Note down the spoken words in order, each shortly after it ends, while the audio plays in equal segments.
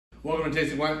Welcome to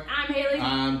Tasting Wine. I'm Haley.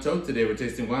 I'm Tote. Today we're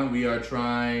tasting wine. We are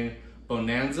trying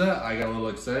Bonanza. I got a little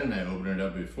excited and I opened it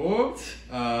up before.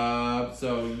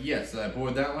 So yes, I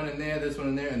poured that one in there, this one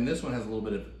in there, and this one has a little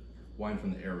bit of wine from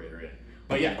the aerator in it.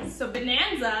 But yeah. So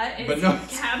Bonanza is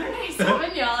Cabernet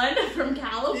Sauvignon from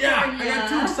California. Yeah, I got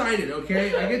too excited,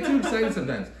 okay? I get too excited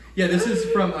sometimes. Yeah, this is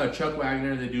from Chuck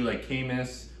Wagner. They do like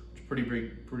Camus, pretty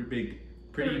big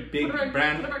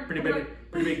band.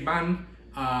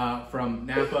 From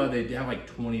Napa. They have like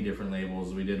 20 different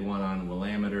labels. We did one on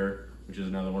Willamette, which is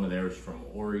another one of theirs from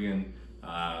Oregon.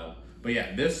 But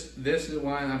yeah, this is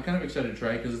wine I'm kind of excited to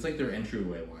try because it's like their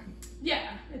entryway wine.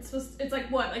 Yeah, it's like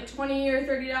what, like $20 or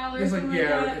 $30? It's like,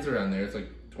 yeah, it's around there. It's like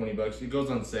 $20. It goes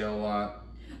on sale a lot.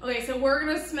 Okay, so we're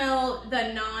gonna smell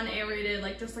the non-aerated,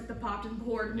 like just like the popped and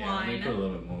poured wine. Yeah, put a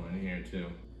little bit more in here too.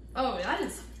 Oh, that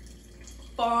is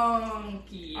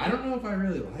funky. I don't know if I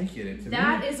really like it.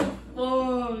 That is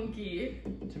funky.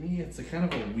 To me, it's a kind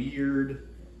of a weird.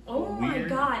 My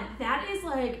god, that is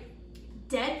like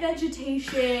dead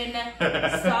vegetation,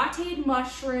 sauteed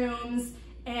mushrooms,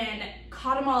 and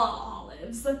Guatemala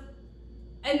olives,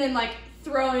 and then like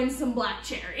throw in some black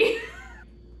cherry.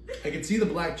 I can see the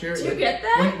black cherry. Do you get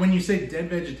that? When you say dead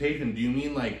vegetation, do you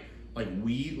mean like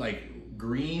weed, like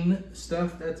green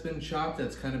stuff that's been chopped,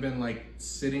 that's kind of been like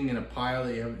sitting in a pile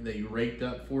that you raked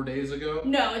up 4 days ago?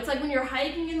 No, it's like when you're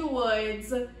hiking in the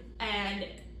woods and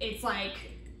it's like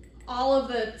all of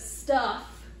the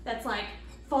stuff that's like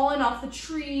falling off the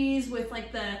trees with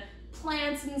like the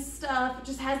plants and stuff. It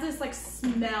just has this like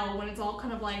smell when it's all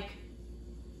kind of like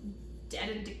dead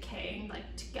and decaying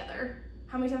like together.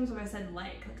 How many times have I said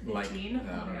like 15? Like,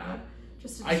 oh my god.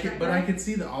 Just to I could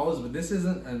see the olives, but this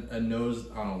isn't a nose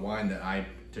on a wine that I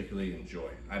particularly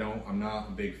enjoy. I'm not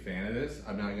a big fan of this.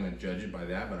 I'm not gonna judge it by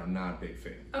that, but I'm not a big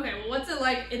fan. Okay, well what's it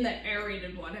like in the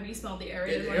aerated one? Have you smelled the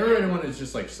aerated one? The aerated one is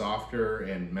just like softer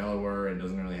and mellower and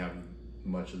doesn't really have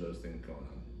much of those things going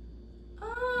on.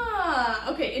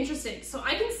 Ah, okay, interesting. So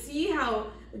I can see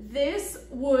how this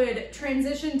would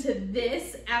transition to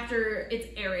this after it's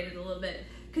aerated a little bit.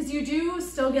 Because you do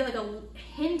still get like a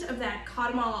hint of that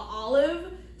Guatemala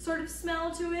olive sort of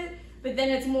smell to it, but then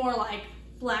it's more like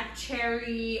black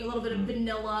cherry, a little bit of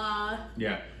vanilla.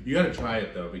 Yeah, you gotta try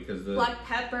it though, because the black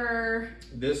pepper.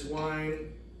 This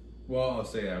wine, well, I'll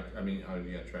say that. I mean, you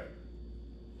gotta try it.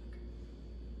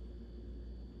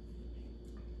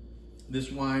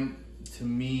 This wine, to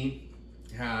me,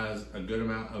 has a good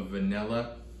amount of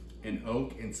vanilla and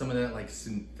oak and some of that like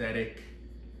synthetic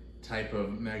type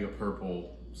of mega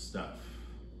purple stuff.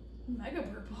 Mega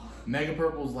purple. Mega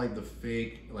purple is like the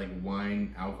fake like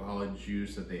wine alcoholic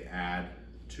juice that they add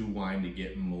to wine to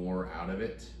get more out of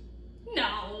it.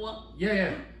 No.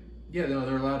 Yeah. No,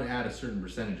 they're allowed to add a certain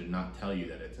percentage and not tell you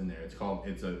that it's in there. It's called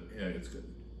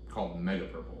mega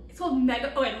purple. It's called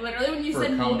mega. Oh wait, literally when you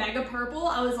said mega purple,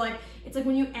 I was like, it's like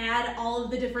when you add all of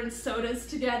the different sodas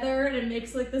together and it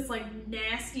makes like this like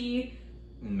nasty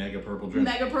mega purple drink.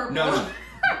 Mega purple. No.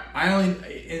 And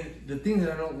the thing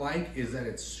that I don't like is that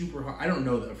it's super hot. I don't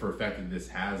know that for a fact that this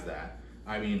has that.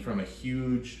 I mean, from a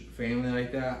huge family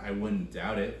like that, I wouldn't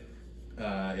doubt it.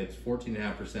 It's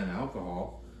 14.5%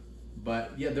 alcohol,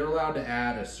 but yeah, they're allowed to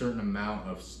add a certain amount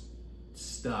of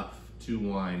stuff to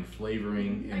wine,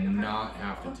 flavoring, and not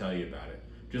have to tell you about it.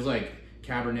 Just like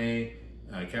Cabernet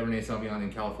Sauvignon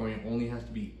in California only has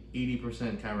to be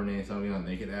 80% Cabernet Sauvignon.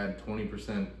 They could add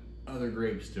 20% other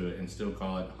grapes to it and still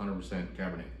call it 100%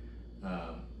 Cabernet.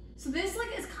 So this like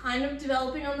is kind of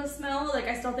developing on the smell. Like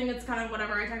I still think it's kind of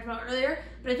whatever I talked about earlier,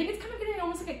 but I think it's kind of getting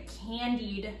almost like a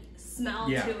candied smell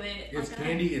to it. It's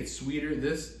candy, it's sweeter.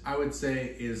 This, I would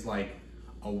say, is like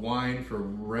a wine for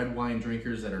red wine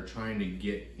drinkers that are trying to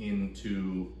get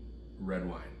into red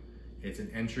wine. It's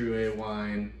an entryway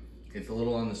wine. It's a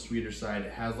little on the sweeter side.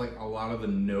 It has like a lot of the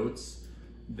notes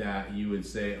that you would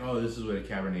say, oh, this is what a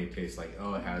Cabernet tastes like.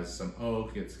 Oh, it has some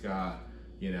oak, it's got,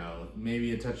 you know,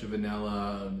 maybe a touch of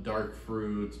vanilla, dark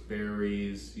fruits,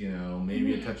 berries, you know,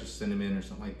 maybe a touch of cinnamon or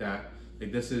something like that.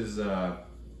 Like this is, I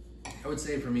would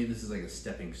say for me, this is like a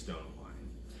stepping stone wine.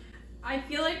 I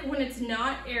feel like when it's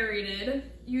not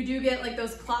aerated, you do get like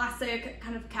those classic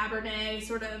kind of Cabernet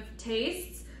sort of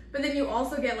tastes, but then you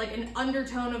also get like an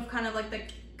undertone of kind of like the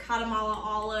Guatemala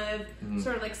olive,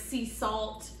 sort of like sea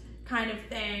salt kind of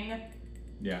thing.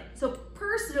 Yeah. So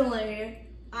personally,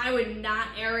 I would not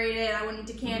aerate it, I wouldn't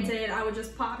decant it, I would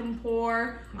just pop and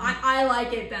pour. I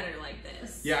like it better like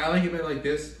this. Yeah, I like it better like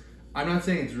this. I'm not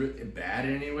saying it's really bad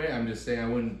in any way, I'm just saying I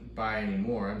wouldn't buy any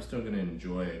more. I'm still gonna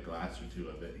enjoy a glass or two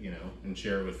of it, you know, and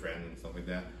share it with friends and stuff like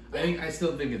that. I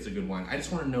still think it's a good wine. I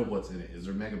just wanna know what's in it. Is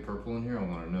there mega purple in here? I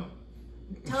wanna know.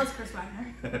 Tell us Chris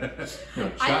Wagner. No,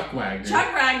 Chuck Wagner.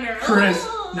 Chuck Wagner. Chris,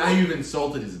 Oh. now you've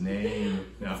insulted his name.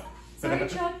 No. Sorry,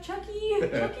 Chucky.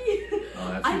 Oh,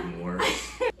 that's even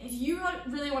worse. If you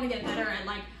really want to get better at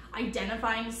like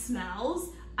identifying smells,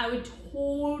 I would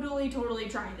totally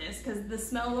try this because the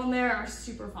smells on there are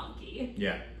super funky.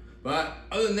 Yeah. But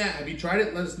other than that, have you tried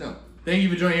it? Let us know. Thank you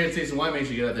for joining here at Taste of Wine. Make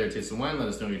sure you get out there at Taste of Wine. Let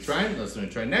us know what you tried. Let us know what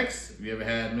you tried next. If you ever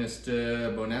had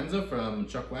Mr. Bonanza from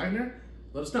Chuck Wagner,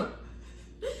 let us know.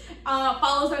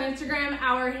 Follow us on Instagram.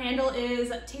 Our handle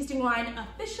is Tasting Wine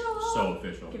Official. So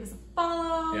official. Give us a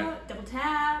follow. Yeah. Double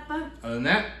tap. Other than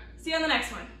that, See you on the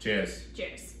next one. cheers.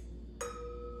 Cheers.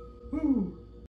 Woo.